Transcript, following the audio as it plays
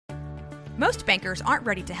Most bankers aren't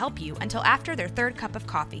ready to help you until after their third cup of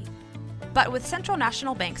coffee. But with Central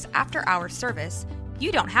National Bank's after-hours service,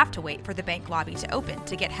 you don't have to wait for the bank lobby to open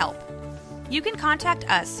to get help. You can contact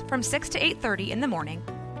us from 6 to 8:30 in the morning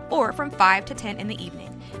or from 5 to 10 in the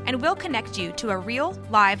evening, and we'll connect you to a real,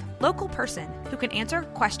 live, local person who can answer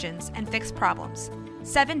questions and fix problems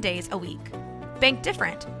 7 days a week. Bank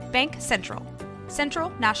different. Bank Central. Central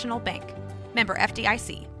National Bank. Member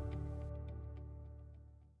FDIC.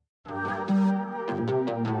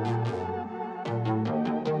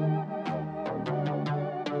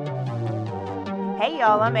 Hey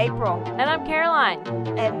y'all, I'm April. And I'm Caroline.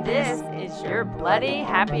 And this is your Bloody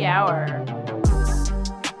Happy Hour.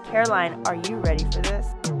 Caroline, are you ready for this?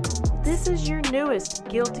 This is your newest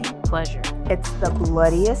guilty pleasure. It's the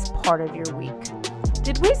bloodiest part of your week.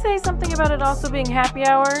 Did we say something about it also being happy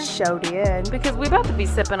hour? Show did. Because we about to be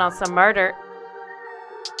sipping on some murder.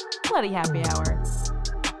 Bloody Happy Hour.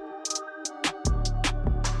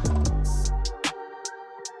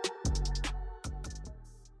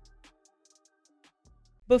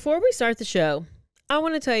 Before we start the show, I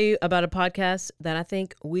want to tell you about a podcast that I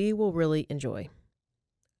think we will really enjoy.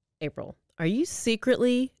 April, are you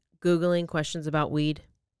secretly Googling questions about weed?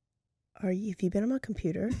 Have you been on my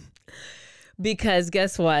computer? Because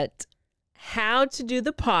guess what? How to Do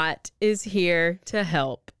the Pot is here to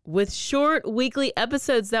help with short weekly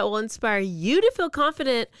episodes that will inspire you to feel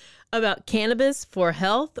confident about cannabis for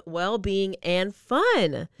health, well-being, and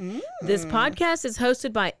fun. This podcast is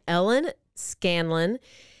hosted by Ellen Scanlon.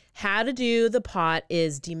 How to Do the Pot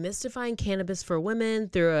is demystifying cannabis for women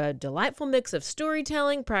through a delightful mix of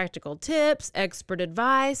storytelling, practical tips, expert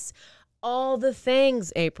advice, all the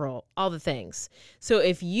things, April, all the things. So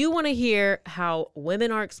if you want to hear how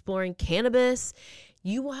women are exploring cannabis,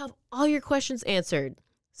 you will have all your questions answered.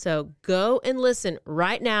 So go and listen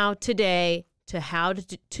right now today to How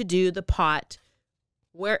to Do the Pot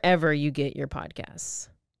wherever you get your podcasts.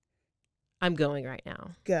 I'm going right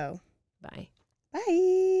now. Go. Bye.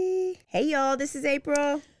 Bye. Hey y'all, this is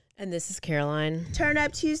April. And this is Caroline. Turn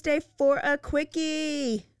up Tuesday for a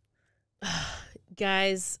quickie.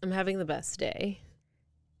 Guys, I'm having the best day.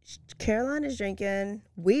 Caroline is drinking,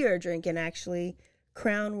 we are drinking actually,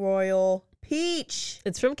 Crown Royal Peach.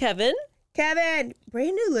 It's from Kevin. Kevin,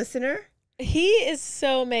 brand new listener. He is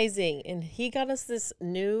so amazing. And he got us this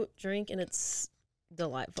new drink and it's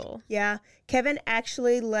delightful. Yeah. Kevin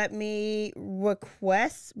actually let me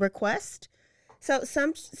request.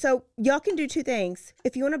 So y'all can do two things.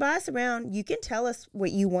 If you want to buy us around, you can tell us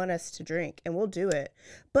what you want us to drink and we'll do it.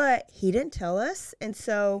 But he didn't tell us. And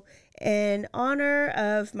so in honor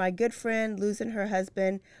of my good friend losing her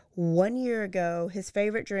husband 1 year ago, his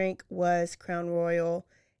favorite drink was Crown Royal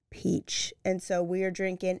Peach. And so we are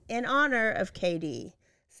drinking in honor of KD.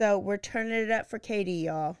 So we're turning it up for KD,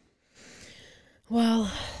 y'all.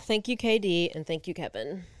 Well, thank you, KD, and thank you,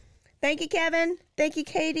 Kevin. Thank you, Kevin. Thank you,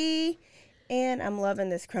 KD. And I'm loving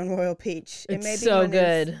this Crown Royal Peach. It's so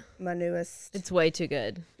good. My newest. It's way too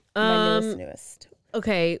good. My newest.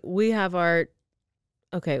 Okay, we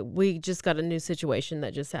just got a new situation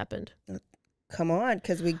that just happened. Come on,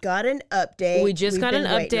 because we got an update. We just got an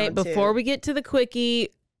update. Before we get to the quickie,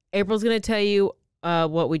 April's going to tell you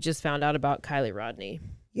what we just found out about Kylie Rodney.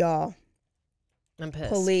 Y'all. I'm pissed.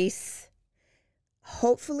 Police.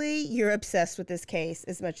 Hopefully you're obsessed with this case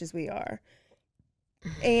as much as we are.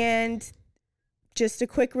 And just a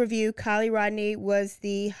quick review. Kylie Rodney was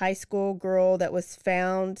the high school girl that was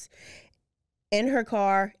found in her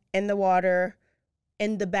car in the water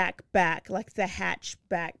in the back, like the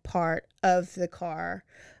hatchback part of the car.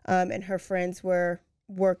 And her friends were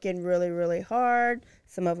working really, really hard,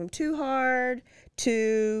 some of them too hard,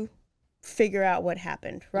 to figure out what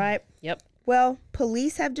happened, right? Yep. Well,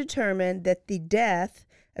 police have determined that the death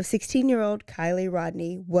of 16-year-old Kylie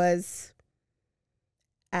Rodney was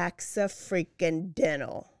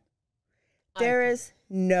accidental. There is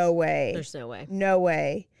no way. There's no way. No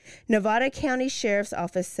way. Nevada County Sheriff's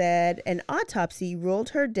Office said an autopsy ruled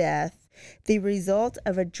her death the result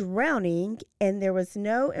of a drowning, and there was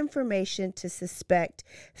no information to suspect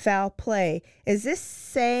foul play. Is this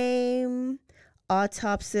same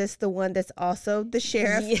autopsist the one that's also the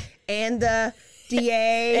sheriff and the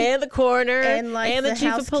DA and the coroner and the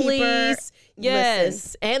chief of police? Yes.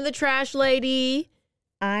 Listen, and the trash lady.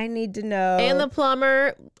 I need to know. And the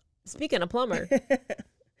plumber. Speaking of plumber.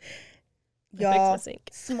 Y'all,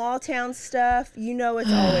 small town stuff,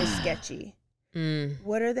 it's always sketchy. Mm.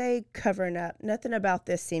 What are they covering up? Nothing about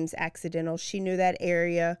this seems accidental. She knew that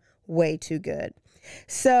area way too good.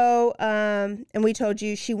 So, and we told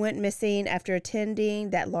you she went missing after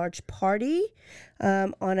attending that large party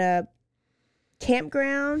on a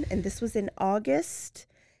campground, and this was in August.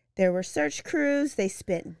 There were search crews. They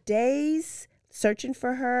spent days searching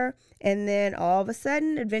for her, and then all of a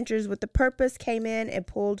sudden, Adventures with the Purpose came in and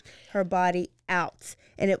pulled her body out,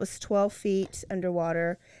 and it was 12 feet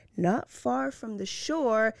underwater, not far from the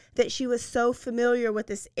shore that she was so familiar with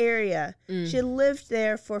this area. She lived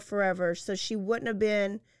there for forever, so she wouldn't have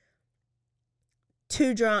been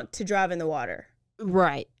too drunk to drive in the water.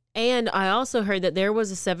 Right. And I also heard that there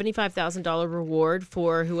was a $75,000 reward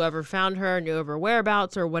for whoever found her, knew of her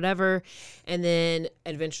whereabouts or whatever. And then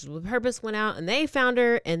Adventures with Purpose went out and they found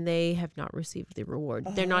her, and they have not received the reward.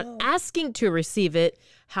 They're not asking to receive it.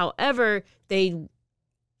 However,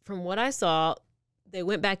 from what I saw, they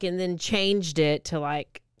went back and then changed it to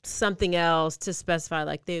like something else to specify,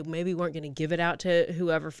 like they maybe weren't going to give it out to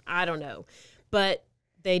whoever. I don't know. But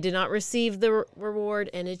they did not receive the reward,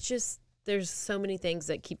 and it's just, there's so many things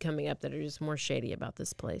that keep coming up that are just more shady about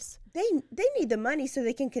this place. They need the money so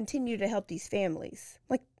they can continue to help these families.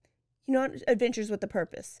 Like, Adventures with the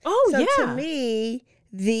Purpose. Oh, so yeah. to me,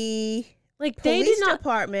 the police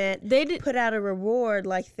department put out a reward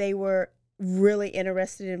like they were really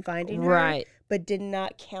interested in finding her. Right. But did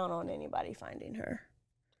not count on anybody finding her.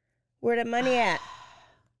 Where the money at?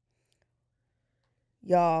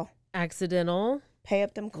 Y'all. Accidental. Pay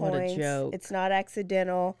up them coins. What a joke. It's not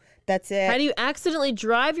accidental. That's it. How do you accidentally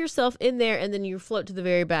drive yourself in there and then you float to the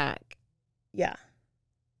very back? Yeah.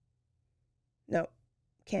 No.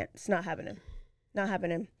 Can't. It's not happening. Not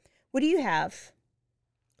happening. What do you have?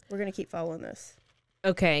 We're going to keep following this.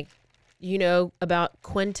 Okay. You know about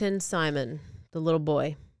Quentin Simon, the little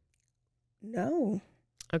boy? No.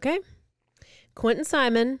 Okay. Quentin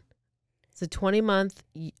Simon is a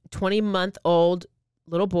 20-month-old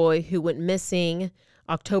little boy who went missing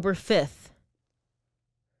October 5th.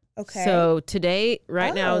 Okay. So today,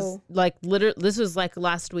 now, is like literally, this was like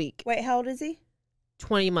last week. Wait, how old is he?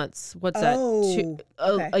 20 months. What's that?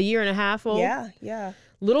 Okay. A year and a half old? Yeah.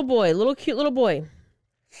 Little boy, little cute little boy.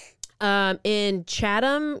 In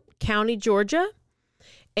Chatham County, Georgia.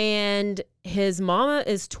 And his mama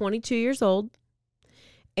is 22 years old.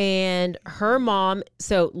 And her mom,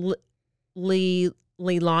 so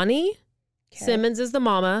Leilani Simmons is the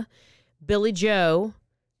mama. Billy Joe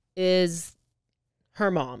is her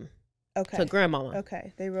mom. Okay. So grandmama.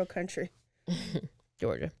 Okay. They real country.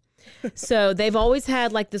 Georgia. So they've always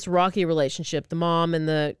had like this rocky relationship, the mom and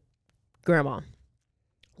the grandma.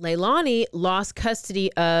 Leilani lost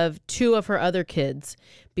custody of two of her other kids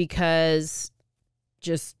because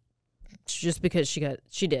just because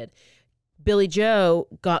she did. Billy Joe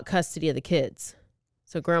got custody of the kids.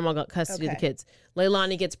 So grandma got custody of the kids.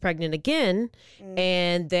 Leilani gets pregnant again,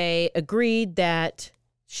 and they agreed that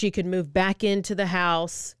she could move back into the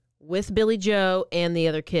house with Billy Joe and the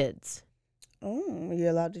other kids. Oh, are you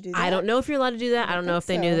allowed to do that? I don't know if you're allowed to do that. I don't know if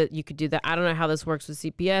they knew so. that you could do that. I don't know how this works with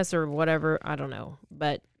CPS or whatever. I don't know.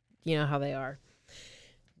 But you know how they are.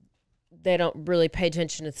 They don't really pay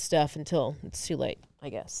attention to stuff until it's too late, I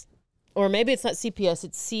guess. Or maybe it's not CPS,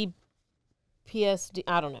 it's CPSD.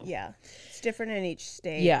 I don't know. Yeah. It's different in each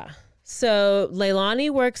state. Yeah. So Leilani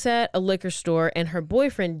works at a liquor store, and her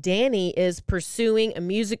boyfriend, Danny, is pursuing a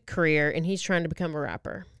music career, and he's trying to become a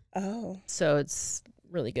rapper. Oh. So it's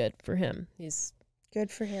really good for him. He's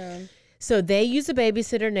good for him. So they use a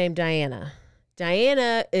babysitter named Diana.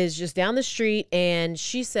 Diana is just down the street, and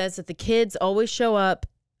she says that the kids always show up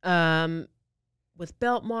with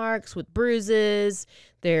belt marks, with bruises.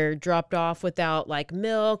 They're dropped off without like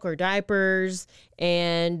milk or diapers,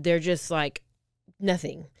 and they're just like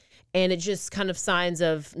nothing. And it's just kind of signs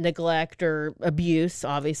of neglect or abuse,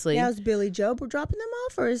 obviously. Now, is Billy Joe dropping them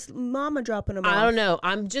off, or is Mama dropping them off? I don't know.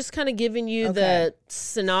 I'm just kind of giving you the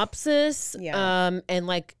synopsis and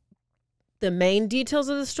like the main details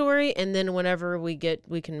of the story. And then whenever we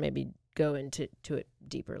can maybe go into it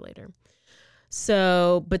deeper later.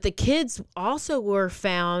 So, but the kids also were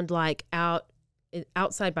found like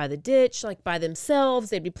outside by the ditch, like by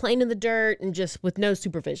themselves. They'd be playing in the dirt and just with no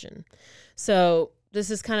supervision. So this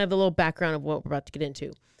is kind of a little background of what we're about to get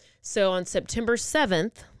into. So on September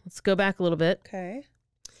 7th, let's go back a little bit. Okay.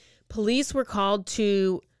 Police were called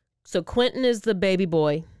to, so Quentin is the baby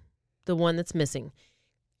boy, the one that's missing.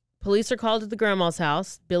 Police are called to the grandma's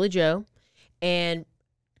house, Billy Joe, and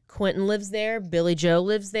Quentin lives there, Billy Joe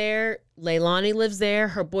lives there, Leilani lives there,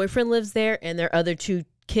 her boyfriend lives there, and their other two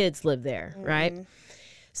kids live there, right?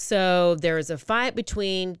 So there was a fight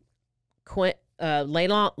between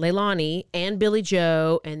Leilani and Billy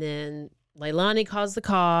Joe, and then Leilani calls the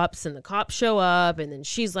cops, and the cops show up, and then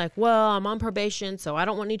she's like, well, I'm on probation, so I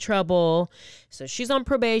don't want any trouble. So she's on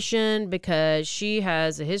probation because she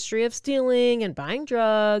has a history of stealing and buying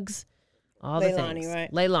drugs. all the Leilani, things.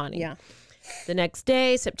 right? Leilani. Yeah. The next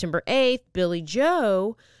day, September 8th, Billy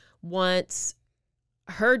Joe wants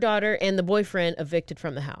her daughter and the boyfriend evicted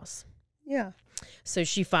from the house. Yeah. So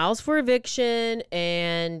she files for eviction,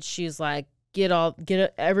 and she's like, get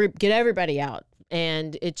everybody out.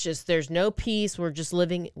 And it's just, there's no peace. We're just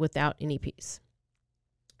living without any peace.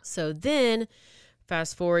 So then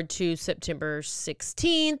fast forward to September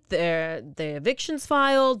 16th, the eviction's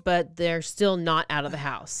filed, but they're still not out of the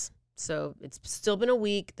house. So it's still been a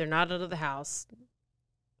week. They're not out of the house.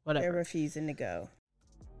 Whatever. They're refusing to go.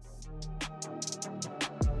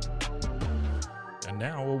 And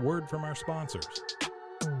now a word from our sponsors.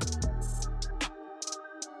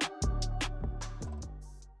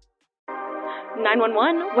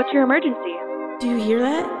 "911, what's your emergency?" Do you hear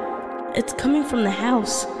that? It's coming from the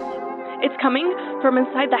house. It's coming from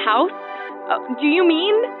inside the house? Do you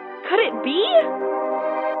mean? Could it be?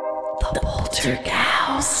 The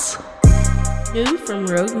Poltergeist. New from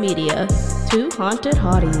Rogue Media. Two haunted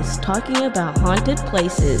hotties talking about haunted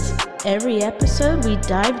places. Every episode we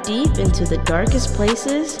dive deep into the darkest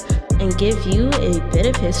places and give you a bit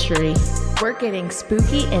of history. We're getting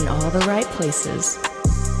spooky in all the right places.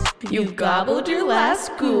 You've gobbled your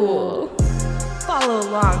last ghoul. Follow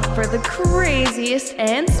along for the craziest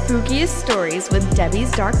and spookiest stories with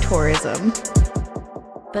Debbie's Dark Tourism.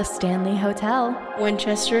 The Stanley Hotel,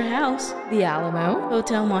 Winchester House, The Alamo,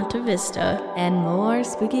 Hotel Monte Vista, and more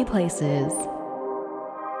spooky places.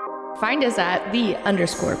 Find us at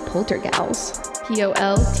 _Poltergals. POLTERGALS.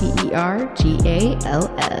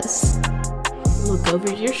 Look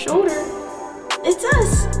over your shoulder. It's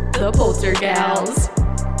us, The Poltergals.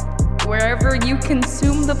 Wherever you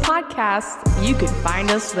consume the podcast, you can find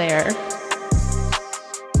us there.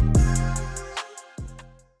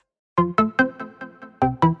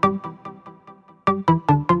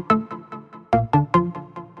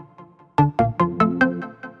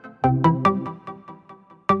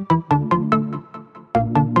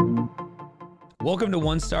 Welcome to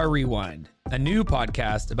One Star Rewind, a new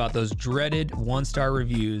podcast about those dreaded one-star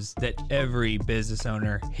reviews that every business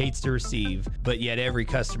owner hates to receive, but yet every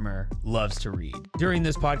customer loves to read. During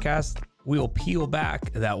this podcast, we will peel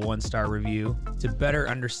back that one-star review to better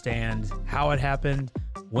understand how it happened,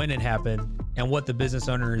 when it happened, and what the business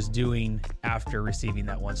owner is doing after receiving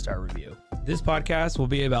that one-star review. This podcast will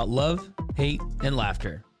be about love, hate, and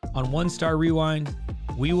laughter. On One Star Rewind,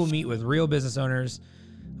 we will meet with real business owners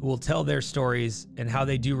who will tell their stories and how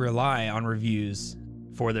they do rely on reviews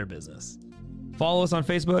for their business. Follow us on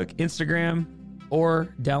Facebook, Instagram, or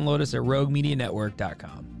download us at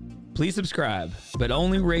roguemedianetwork.com. Please subscribe, but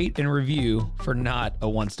only rate and review for not a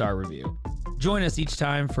one-star review. Join us each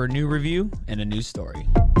time for a new review and a new story.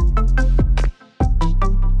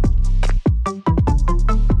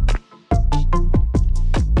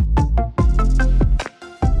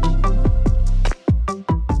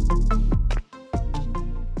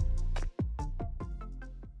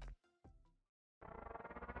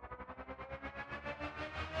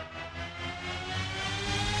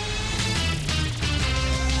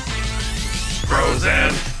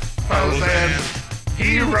 Frozen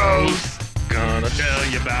heroes. Gonna tell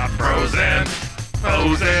you about frozen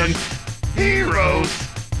heroes.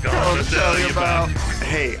 Gonna tell you about.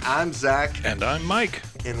 Hey, I'm Zach. And I'm Mike.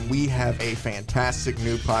 And we have a fantastic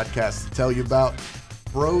new podcast to tell you about.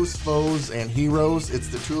 Bros, Foes, and Heroes. It's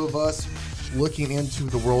the two of us looking into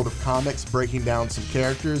the world of comics, breaking down some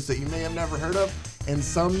characters that you may have never heard of, and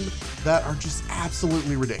some that are just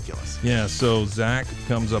absolutely ridiculous. Yeah, so Zach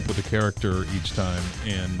comes up with a character each time,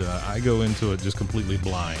 and I go into it just completely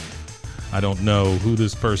blind. I don't know who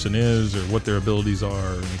this person is or what their abilities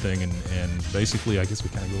are or anything, and basically I guess we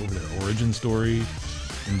kind of go over their origin story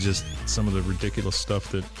and just some of the ridiculous stuff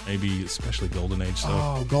that maybe, especially Golden Age stuff.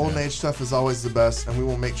 Oh, Golden Age stuff is always the best, and we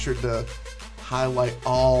will make sure to highlight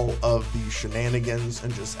all of the shenanigans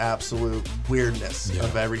and just absolute weirdness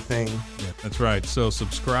of everything. Yeah, that's right. So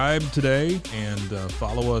subscribe today and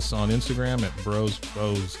follow us on Instagram at Bros,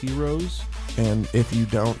 Foes, Heroes. And if you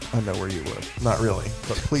don't, I know where you live. Not really,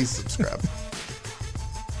 but please subscribe.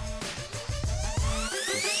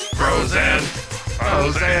 Frozen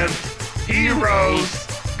heroes.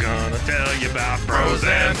 Gonna tell you about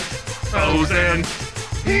frozen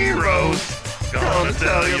heroes. Gonna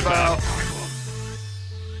tell you about.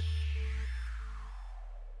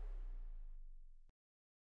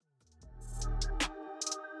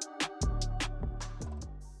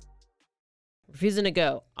 Refusing to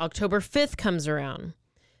go. October 5th comes around,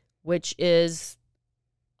 which is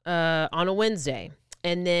on a Wednesday.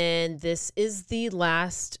 And then this is the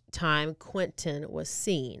last time Quentin was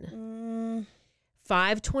seen.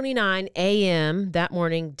 5:29 a.m. that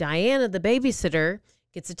morning, Diana, the babysitter,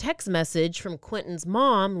 gets a text message from Quentin's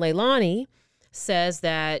mom, Leilani, says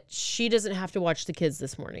that she doesn't have to watch the kids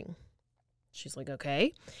this morning. She's like,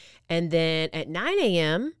 okay. And then at 9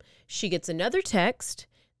 a.m., she gets another text.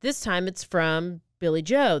 This time it's from Billy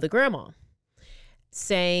Joe, the grandma,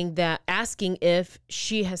 asking if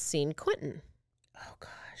she has seen Quentin. Oh,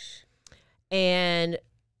 gosh. And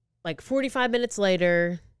like 45 minutes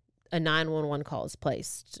later, a 911 call is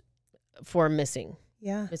placed for a missing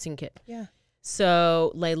kid. Yeah.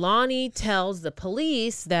 So Leilani tells the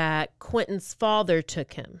police that Quentin's father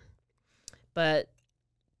took him. But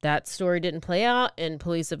that story didn't play out, and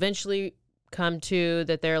police eventually come to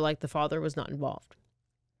that they're like the father was not involved.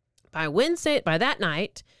 By that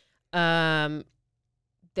night, the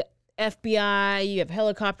FBI, you have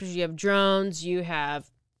helicopters, you have drones, you have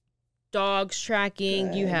dogs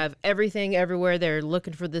tracking, you have everything everywhere. They're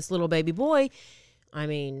looking for this little baby boy. I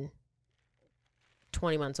mean,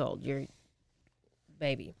 20 months old, your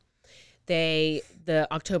baby. The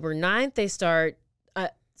October 9th, they start,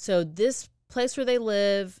 so this place where they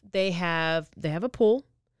live, they have a pool.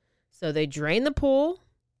 So they drain the pool.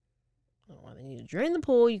 I don't know why they need to drain the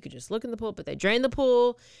pool. You could just look in the pool, but they drain the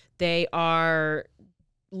pool. They are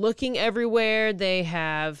looking everywhere. They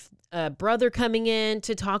have a brother coming in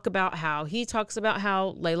to talk about how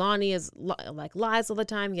Leilani is like lies all the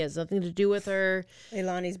time. He has nothing to do with her.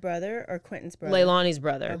 Leilani's brother or Quentin's brother? Leilani's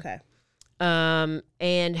brother. Okay.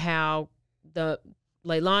 And how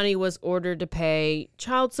Leilani was ordered to pay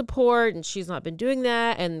child support, and she's not been doing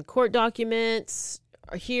that, and court documents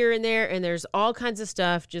are here and there, and there's all kinds of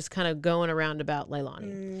stuff just kind of going around about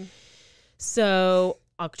Leilani. So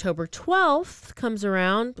October 12th comes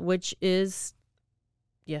around, which is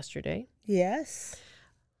yesterday. Yes.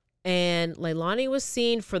 And Leilani was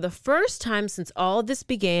seen for the first time since all of this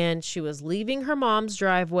began. She was leaving her mom's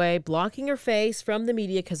driveway, blocking her face from the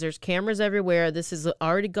media because there's cameras everywhere. This has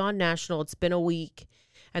already gone national. It's been a week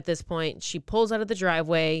at this point. She pulls out of the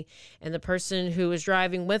driveway, and the person who was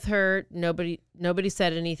driving with her, nobody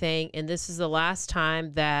said anything. And this is the last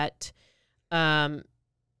time that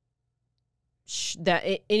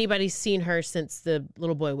that anybody's seen her since the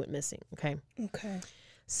little boy went missing. Okay.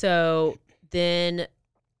 So then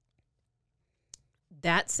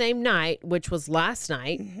that same night, which was last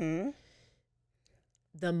night,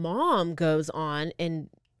 the mom goes on and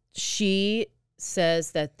she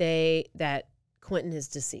says that Quentin is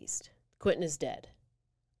deceased. Quentin is dead.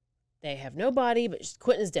 They have no body, but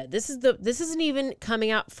Quentin is dead. This isn't even coming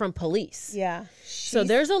out from police. Yeah. So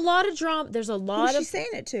there's a lot of drama. There's a lot of. Who's she saying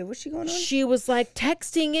it to? What's she going on? She was like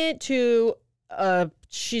texting it to.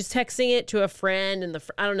 She's texting it to a friend, and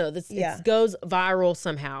I don't know. It goes viral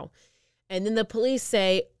somehow. And then the police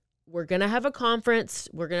say, we're going to have a conference.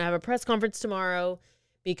 We're going to have a press conference tomorrow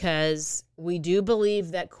because we do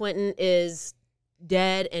believe that Quentin is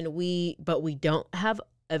dead, but we don't have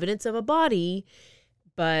evidence of a body.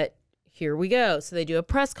 But here we go. So they do a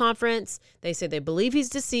press conference. They say they believe he's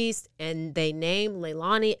deceased, and they name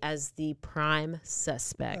Leilani as the prime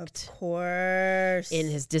suspect. Of course. In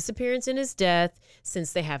his disappearance and his death,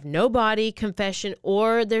 since they have no body, confession,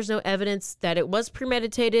 or there's no evidence that it was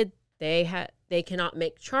premeditated. They cannot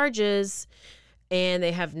make charges, and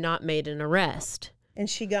they have not made an arrest. And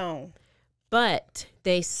she gone. But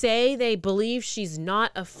they say they believe she's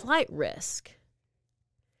not a flight risk,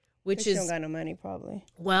 which is... She don't got no money, probably.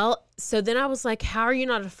 Well, so then I was like, how are you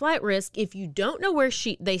not a flight risk if you don't know where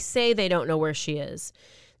she... They say they don't know where she is.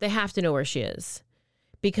 They have to know where she is.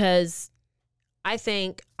 Because I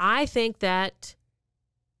think that...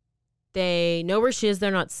 They know where she is.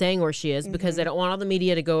 They're not saying where she is because they don't want all the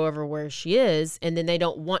media to go over where she is. And then they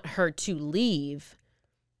don't want her to leave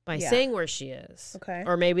by saying where she is. Okay.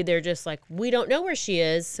 Or maybe they're just like, we don't know where she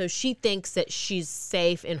is. So she thinks that she's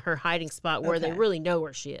safe in her hiding spot where they really know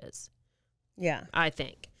where she is. Yeah. I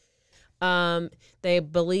think. They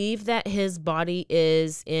believe that his body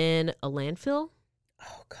is in a landfill.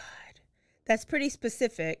 Oh, God. That's pretty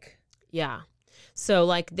specific. Yeah. So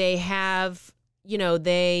like they have,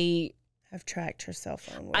 they... I've tracked her cell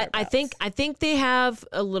phone. I think they have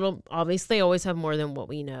a little. Obviously, they always have more than what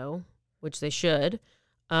we know, which they should.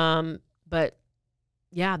 But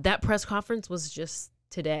yeah, that press conference was just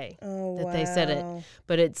today that they said it.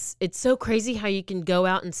 But it's so crazy how you can go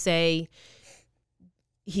out and say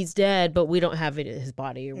he's dead, but we don't have his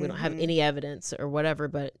body, or we don't have any evidence or whatever.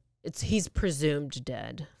 But he's presumed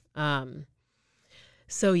dead.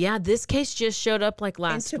 So yeah, this case just showed up like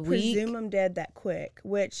last week. And to week. presume him dead that quick,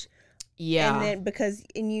 which. Yeah. And then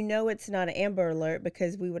it's not an Amber Alert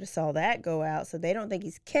because we would have saw that go out. So they don't think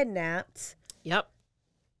he's kidnapped. Yep.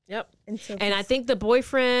 Yep. And I think the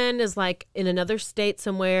boyfriend is like in another state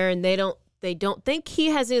somewhere, and they don't think he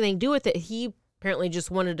has anything to do with it. He apparently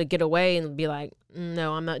just wanted to get away and be like,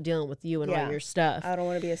 no, I'm not dealing with you and all your stuff. I don't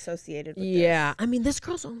want to be associated with this. this. I mean, this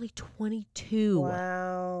girl's only 22.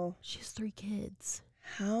 Wow. She has 3 kids.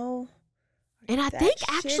 How? And I think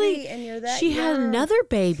actually she had another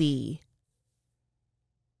baby.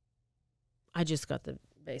 I just got the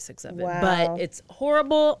basics of it. Wow. But it's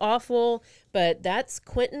horrible, awful. But that's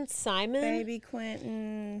Quentin Simon. Baby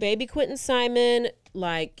Quentin. Baby Quentin Simon.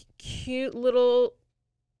 Like, cute little,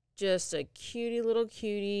 just a cutie little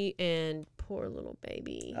cutie. And poor little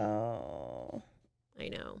baby. Oh. I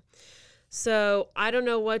know. So, I don't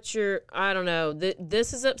know I don't know.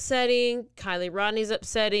 This is upsetting. Kylie Rodney's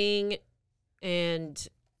upsetting. And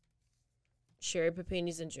Sherry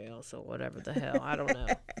Papini's in jail. So, whatever the hell. I don't know.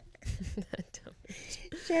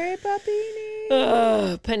 Sherry Papini.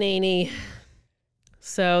 Oh, Panini.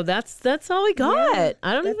 So that's all we got. Yeah,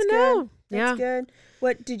 I don't even know. That's good.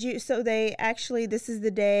 What did you? So they actually, this is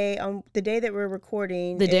the day that we're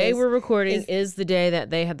recording. The day we're recording is the day that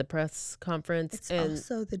they had the press conference. It's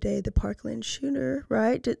also the day the Parkland shooter,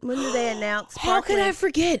 right? When did they announce? How could I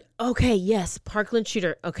forget? Okay, yes, Parkland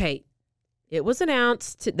shooter. Okay, it was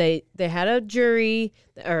announced. They had a jury,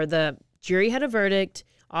 or the jury had a verdict.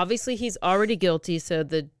 Obviously, he's already guilty, so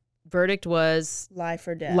the verdict was life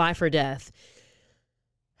or death. Life or death.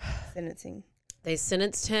 Sentencing. They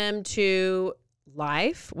sentenced him to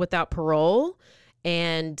life without parole.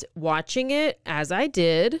 And watching it, as I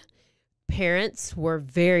did, parents were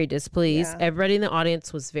very displeased. Yeah. Everybody in the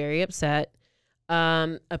audience was very upset.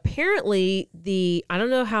 Apparently, I don't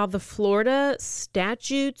know how the Florida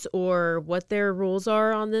statutes or what their rules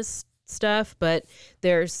are on this stuff, but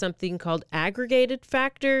there's something called aggregated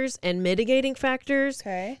factors and mitigating factors.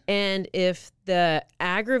 Okay. And if the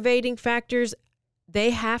aggravating factors, they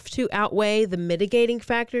have to outweigh the mitigating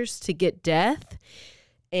factors to get death.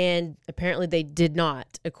 And apparently they did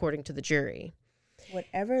not, according to the jury.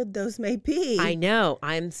 Whatever those may be. I know.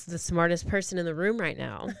 I'm the smartest person in the room right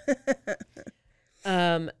now.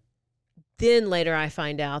 Then later I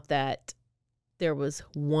find out that there was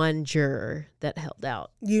one juror that held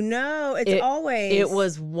out. You know, always. It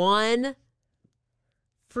was one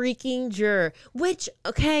freaking juror, which,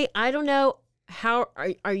 okay, I don't know. How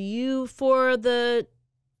are you for the,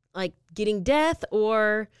 like, getting death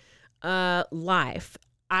or life?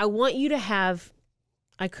 I want you to have,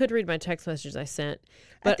 I could read my text messages I sent,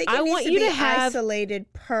 but I want you to have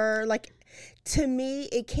isolated per, like, to me,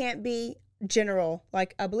 it can't be general.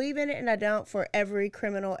 Like, I believe in it and I don't for every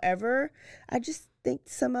criminal ever. I just think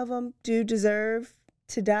some of them do deserve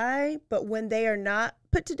to die, but when they are not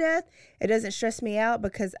put to death, it doesn't stress me out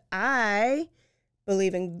because I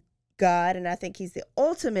believe in God and I think he's the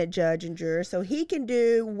ultimate judge and juror, so he can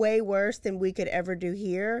do way worse than we could ever do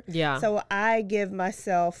here. Yeah. So I give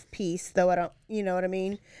myself peace, though I don't, you know what I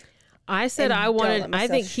mean? I said I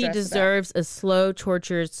think he deserves a slow,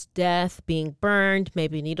 torturous death, being burned,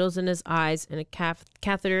 maybe needles in his eyes, and a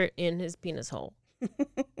catheter in his penis hole.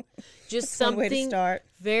 Just something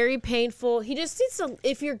very painful. He just needs to,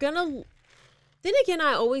 if you're going to, then again,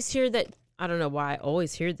 I always hear that, I don't know why I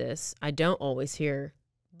always hear this. I don't always hear,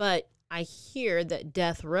 but I hear that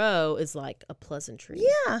death row is like a pleasantry.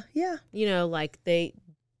 Yeah, yeah. You know, like they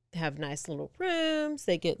have nice little rooms.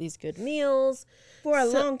 They get these good meals. For a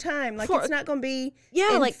long time. Like, it's not going to be,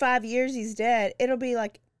 in 5 years he's dead. It'll be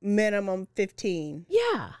like minimum 15.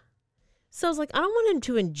 Yeah. So I was like, I don't want him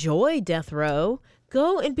to enjoy death row.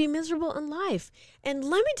 Go and be miserable in life. And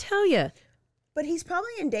let me tell you. But he's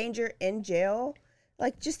probably in danger in jail.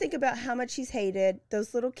 Like, just think about how much he's hated.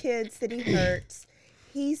 Those little kids that he hurts.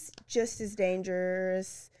 He's just as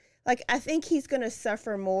dangerous. Like, I think he's going to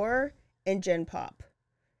suffer more in Gen Pop.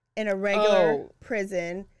 In a regular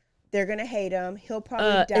prison. They're going to hate him. He'll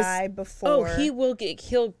probably die before. Oh, he will get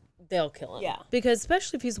killed. They'll kill him. Yeah. Because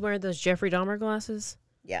especially if he's wearing those Jeffrey Dahmer glasses.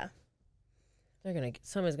 Yeah.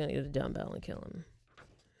 Somebody's going to get a dumbbell and kill him.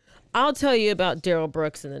 I'll tell you about Daryl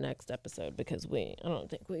Brooks in the next episode because I don't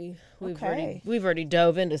think we've already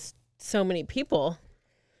dove into so many people.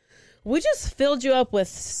 We just filled you up with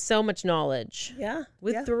so much knowledge. Yeah.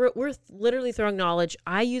 We're literally throwing knowledge.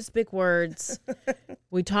 I use big words.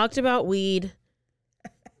 We talked about weed.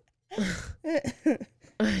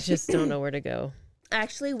 I just don't know where to go.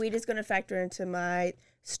 Actually, weed is going to factor into my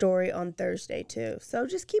story on Thursday too. So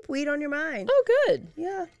just keep weed on your mind. Oh, good.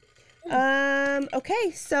 Yeah.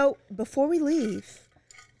 Okay, so before we leave,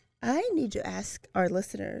 I need to ask our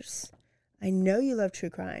listeners. I know you love true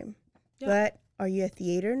crime, but are you a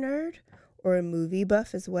theater nerd or a movie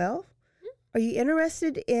buff as well? Are you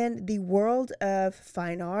interested in the world of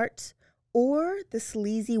fine art or the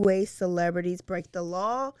sleazy way celebrities break the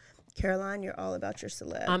law? Caroline, you're all about your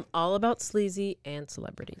celeb. I'm all about sleazy and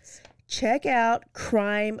celebrities. Check out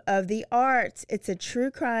Crime of the Arts. It's a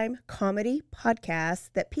true crime comedy podcast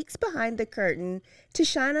that peeks behind the curtain to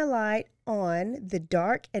shine a light on the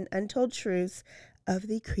dark and untold truths of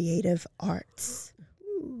the creative arts.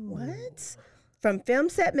 What? From film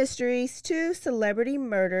set mysteries to celebrity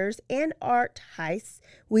murders and art heists,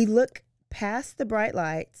 we look past the bright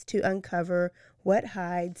lights to uncover what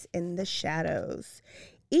hides in the shadows.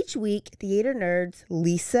 Each week, theater nerds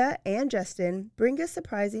Lisa and Justin bring a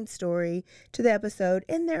surprising story to the episode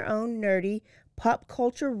in their own nerdy, pop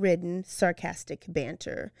culture-ridden, sarcastic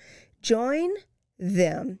banter. Join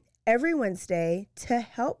them every Wednesday to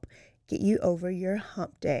help get you over your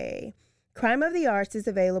hump day. Crime of the Arts is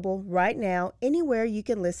available right now anywhere you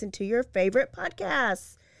can listen to your favorite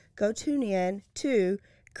podcasts. Go tune in to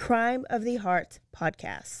Crime of the Arts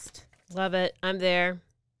podcast. Love it. I'm there.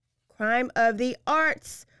 Crime of the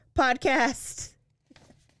Arts podcast.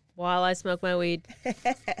 While I smoke my weed.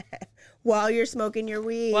 While you're smoking your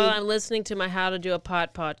weed. While I'm listening to my How to Do a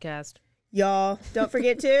Pot podcast. Y'all, don't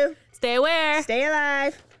forget to stay aware. Stay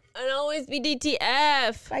alive. And always be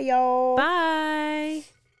DTF. Bye, y'all. Bye.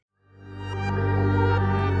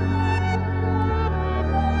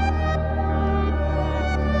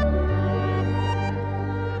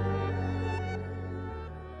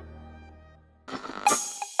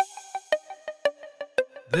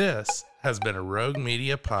 This has been a Rogue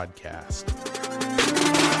Media podcast.